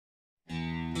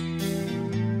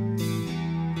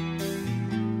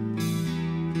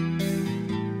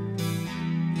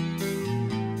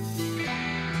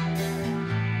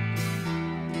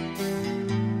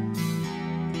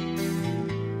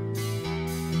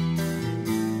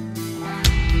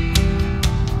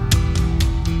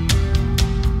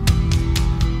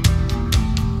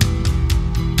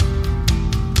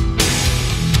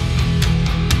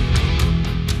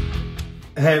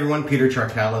Hey everyone, Peter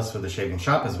Chartalis for The Shaving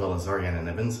Shop, as well as Ariana and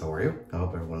Evans. How are you? I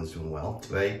hope everyone is doing well.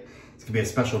 Today, it's gonna be a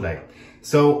special day.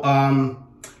 So,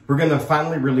 we're gonna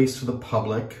finally release to the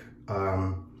public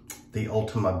the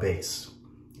Ultima base.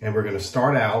 And we're gonna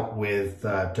start out with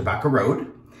Tobacco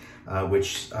Road,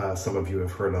 which some of you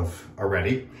have heard of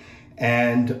already.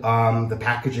 And the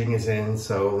packaging is in,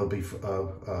 so there'll be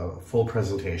a full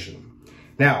presentation.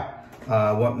 Now,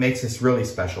 what makes this really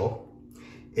special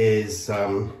is,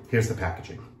 here's the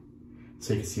packaging.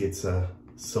 So you can see it's a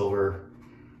silver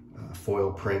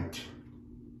foil print.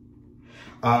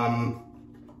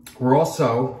 We're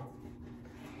also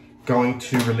going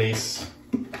to release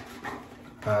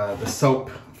the soap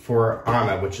for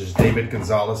Anna, which is David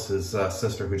Gonzalez's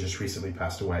sister who just recently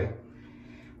passed away.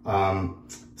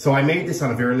 So I made this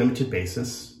on a very limited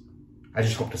basis. I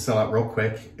just hope to sell out real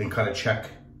quick and cut a check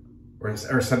or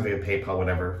send me a PayPal,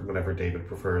 whatever David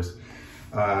prefers,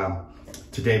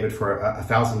 to David for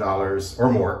 $1,000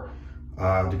 or more,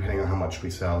 depending on how much we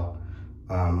sell,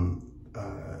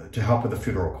 to help with the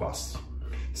funeral costs.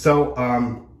 So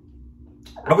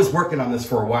I was working on this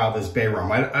for a while, this bay rum.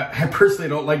 I personally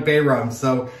don't like bay rum,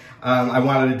 so I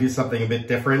wanted to do something a bit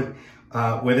different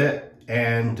with it.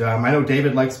 And I know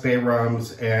David likes bay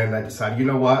rums, and I decided, you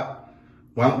know what?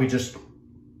 Why don't we just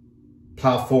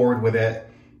plow forward with it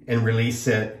and release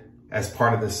it as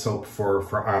part of this soap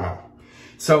for Anna.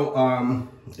 So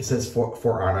it says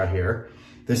for Anna here.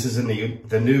 This is in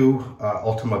the new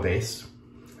Ultima base,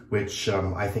 which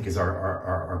I think is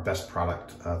our best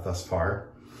product thus far.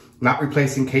 Not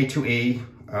replacing K2E.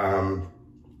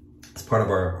 It's part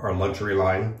of our luxury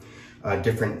line.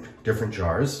 Different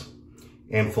jars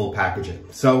and full packaging.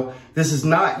 So this is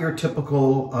not your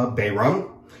typical bay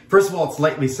rum. First of all, it's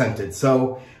lightly scented.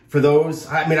 So for those,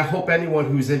 I mean, I hope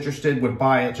anyone who's interested would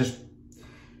buy it just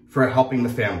for helping the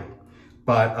family.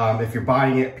 But if you're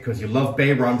buying it because you love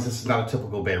bay rums, this is not a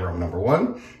typical bay rum, number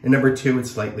one. And number two,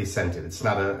 it's lightly scented. It's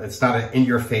not an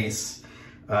in-your-face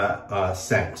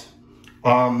scent.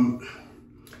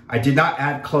 I did not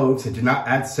add cloves. I did not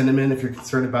add cinnamon, if you're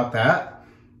concerned about that.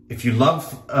 If you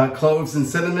love cloves and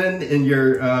cinnamon in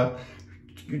your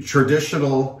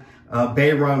traditional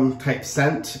bay rum type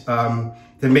scent, then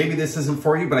maybe this isn't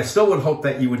for you, but I still would hope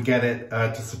that you would get it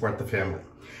to support the family.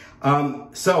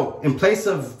 So in place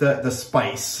of the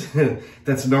spice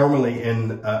that's normally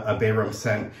in a bay rum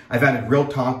scent, I've added real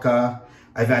tonka,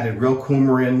 I've added real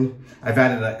coumarin, I've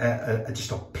added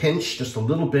just a pinch, just a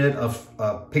little bit of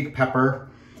pink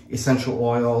pepper, essential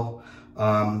oil.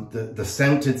 The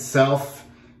scent itself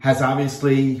has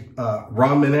obviously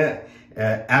rum in it.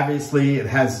 Obviously it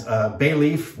has bay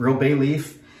leaf, real bay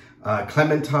leaf,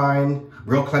 clementine,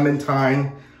 real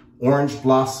clementine, orange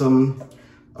blossom.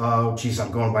 Oh, geez,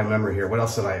 I'm going by memory here. What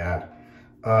else did I add?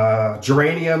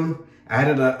 Geranium. I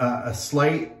added a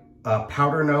slight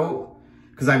powder note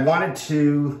because I wanted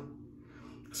to,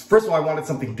 first of all, I wanted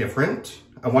something different.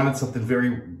 I wanted something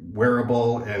very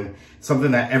wearable and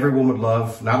something that everyone would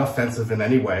love, not offensive in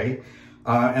any way.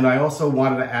 And I also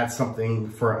wanted to add something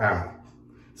for Anna.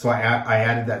 So I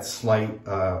added that slight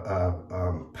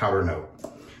powder note.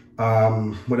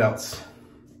 What else?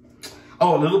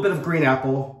 Oh, a little bit of green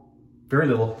apple. Very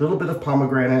little bit of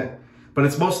pomegranate, but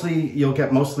it's mostly, you'll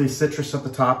get mostly citrus at the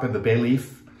top and the bay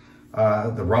leaf,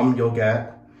 the rum you'll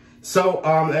get. So,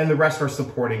 and the rest are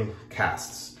supporting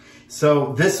casts.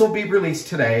 So this will be released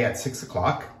today at 6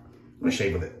 o'clock. I'm gonna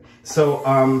shave with it. So,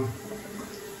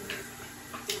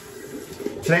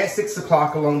 today at 6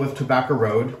 o'clock along with Tobacco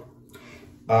Road.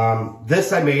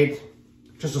 This I made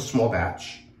just a small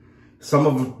batch. Some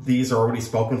of these are already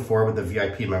spoken for with the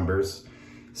VIP members.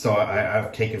 So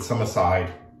I've taken some aside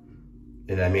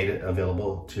and I made it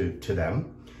available to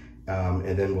them.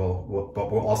 And then we'll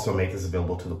also make this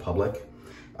available to the public.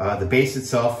 The base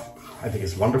itself, I think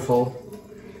is wonderful.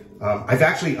 I've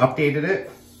actually updated it.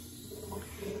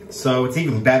 So it's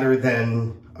even better than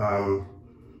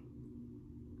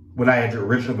what I had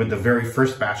originally, with the very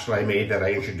first batch that I made that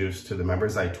I introduced to the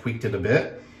members. I tweaked it a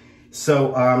bit.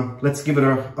 So let's give it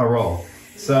a roll.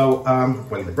 So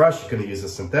with the brush, you're gonna use a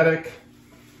synthetic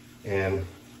and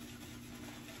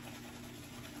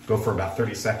go for about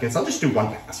 30 seconds. I'll just do one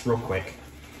pass real quick.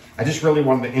 I just really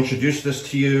wanted to introduce this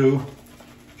to you,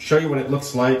 show you what it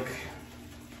looks like.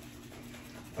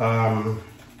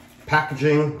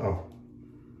 Packaging, oh,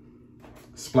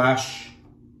 splash.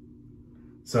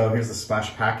 So here's the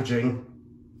splash packaging.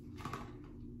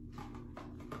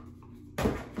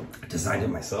 I designed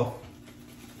it myself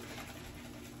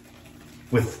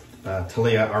with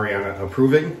Talia Ariana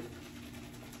approving.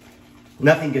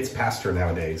 Nothing gets past her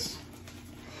nowadays.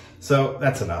 So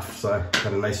that's enough. So I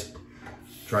got a nice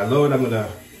dry load. I'm gonna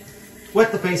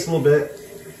Wet the face a little bit.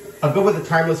 I'll go with the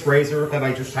timeless razor that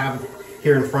I just have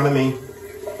here in front of me.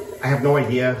 I have no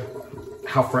idea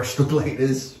how fresh the blade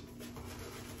is.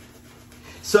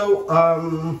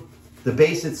 So the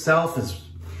base itself is,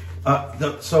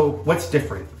 so what's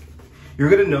different? You're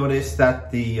gonna notice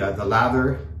that the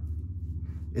lather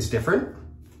is different.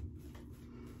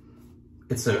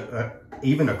 It's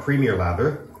even a creamier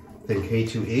lather than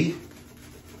K2E.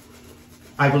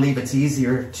 I believe it's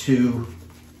easier to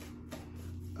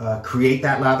create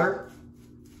that lather.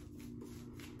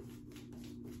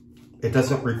 It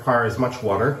doesn't require as much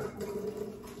water,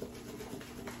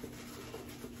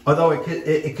 although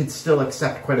it could still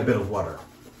accept quite a bit of water.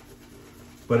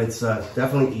 But it's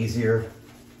definitely easier.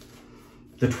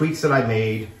 The tweaks that I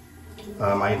made,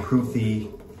 I improved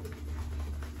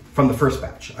from the first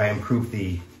batch, I improved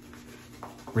the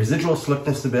residual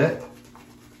slickness a bit,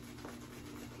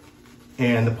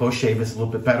 and the post shave is a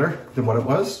little bit better than what it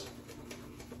was.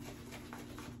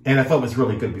 And I thought it was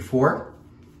really good before.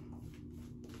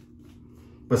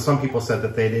 But some people said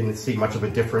that they didn't see much of a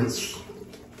difference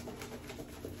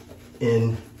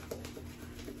in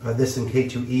this and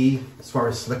K2E as far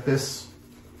as slickness.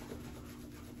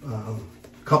 A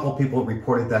couple people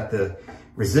reported that the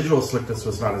residual slickness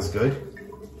was not as good.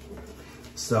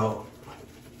 So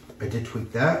I did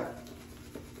tweak that.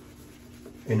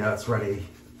 And now it's ready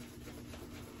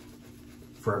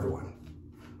for everyone.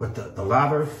 But the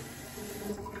lather,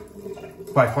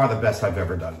 by far the best I've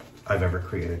ever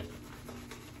created.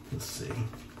 Let's see.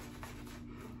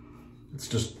 It's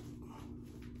just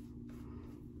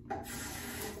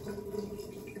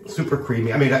super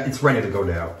creamy. I mean, it's ready to go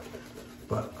now,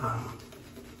 but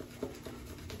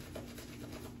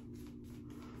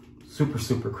super,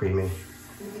 super creamy.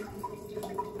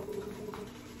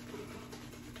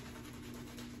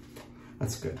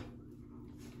 That's good.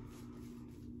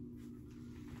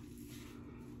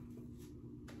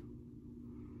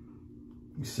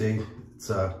 You see, it's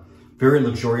a very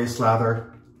luxurious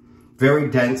lather, very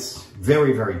dense,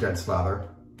 very, very dense lather.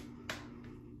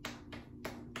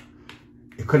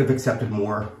 It could have accepted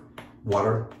more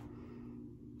water,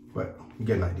 but you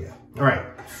get an idea. All right,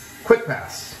 quick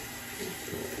pass.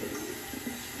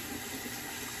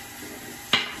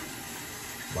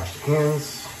 Wash the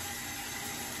hands.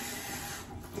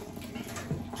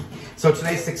 So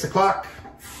today's 6 o'clock,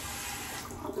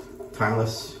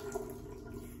 timeless.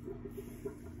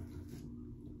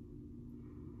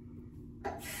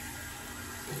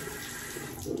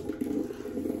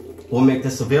 We'll make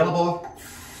this available.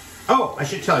 Oh, I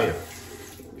should tell you,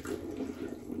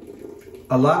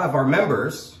 a lot of our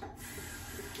members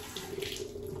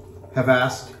have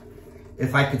asked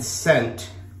if I could scent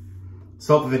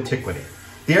soap of antiquity.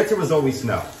 The answer was always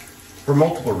no, for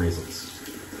multiple reasons.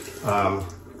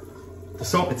 The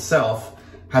soap itself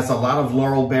has a lot of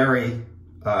laurel berry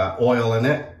oil in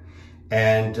it,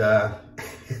 and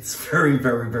it's very,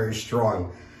 very, very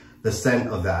strong, the scent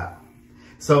of that.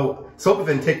 So soap of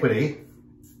antiquity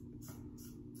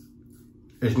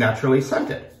is naturally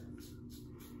scented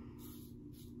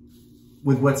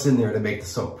with what's in there to make the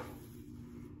soap.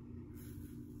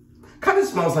 Kind of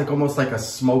smells like almost like a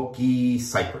smoky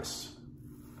cypress.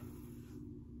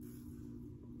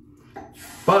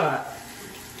 But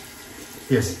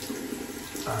here's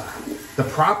the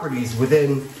properties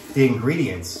within the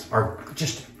ingredients are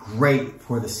just great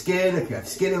for the skin. If you have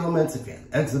skin ailments, if you have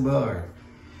eczema or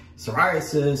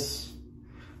psoriasis,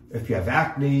 if you have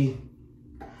acne,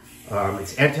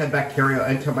 it's antibacterial,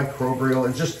 antimicrobial.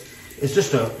 It's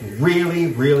just a really,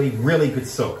 really, really good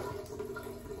soap.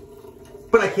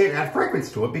 But I can't add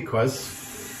fragrance to it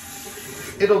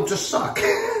because it'll just suck.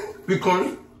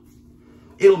 Because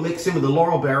it'll mix in with the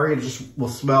laurel berry and it just will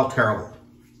smell terrible.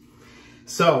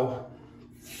 So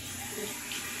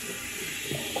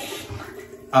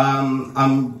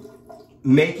I'm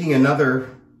making another.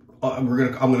 I'm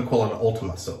gonna call it an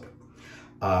Ultima soap,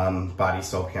 body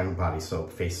soap, hand body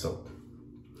soap, face soap.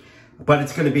 But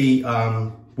it's gonna be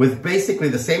with basically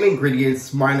the same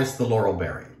ingredients minus the laurel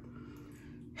berry.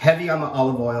 Heavy on the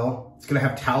olive oil. It's gonna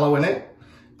have tallow in it,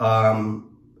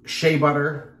 shea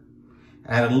butter,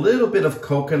 add a little bit of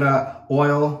coconut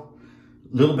oil,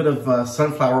 a little bit of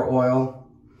sunflower oil,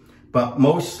 but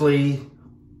mostly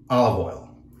olive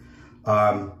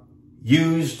oil.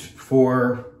 Used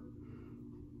for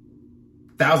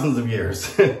thousands of years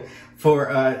for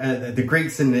the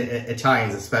Greeks and the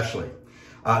Italians especially.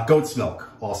 Goat's milk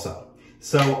also.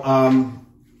 So I'm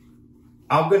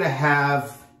gonna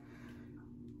have,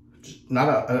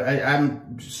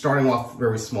 I'm starting off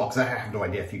very small because I have no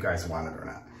idea if you guys want it or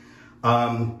not.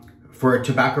 For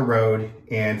Tobacco Road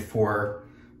and for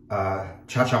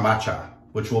Cha-Cha Matcha,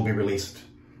 which will be released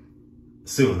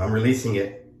soon. I'm releasing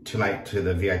it tonight to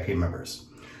the VIP members.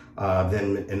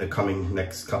 Then in the coming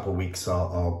next couple weeks,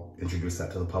 I'll introduce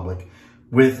that to the public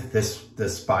with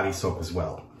this body soap as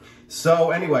well.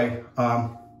 So anyway,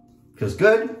 feels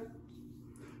good.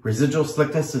 Residual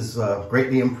slickness is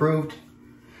greatly improved,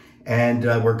 and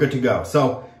we're good to go.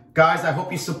 So guys, I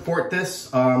hope you support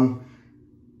this.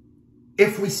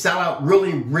 If we sell out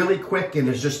really, really quick and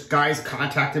there's just guys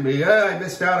contacting me, I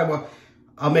missed out,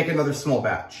 I'll make another small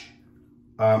batch.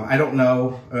 I don't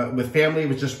know. With family, it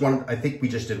was just one. I think we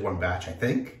just did one batch, I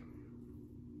think.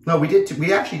 No, we did two.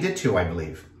 We actually did two, I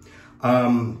believe.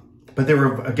 But they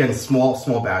were, again,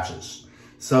 small batches.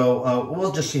 So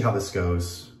we'll just see how this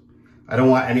goes. I don't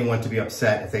want anyone to be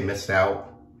upset if they missed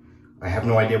out. I have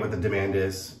no idea what the demand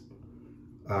is.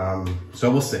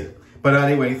 So we'll see. But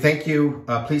anyway, thank you.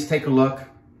 Please take a look.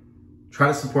 Try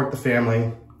to support the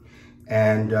family.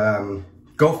 And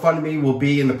GoFundMe will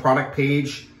be in the product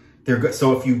page. They're good.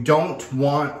 So if you don't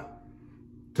want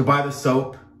to buy the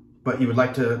soap, but you would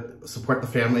like to support the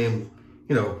family and,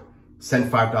 you know,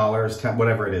 send $5, $10,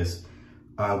 whatever it is,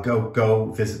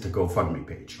 go visit the GoFundMe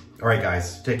page. All right,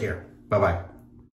 guys, take care. Bye-bye.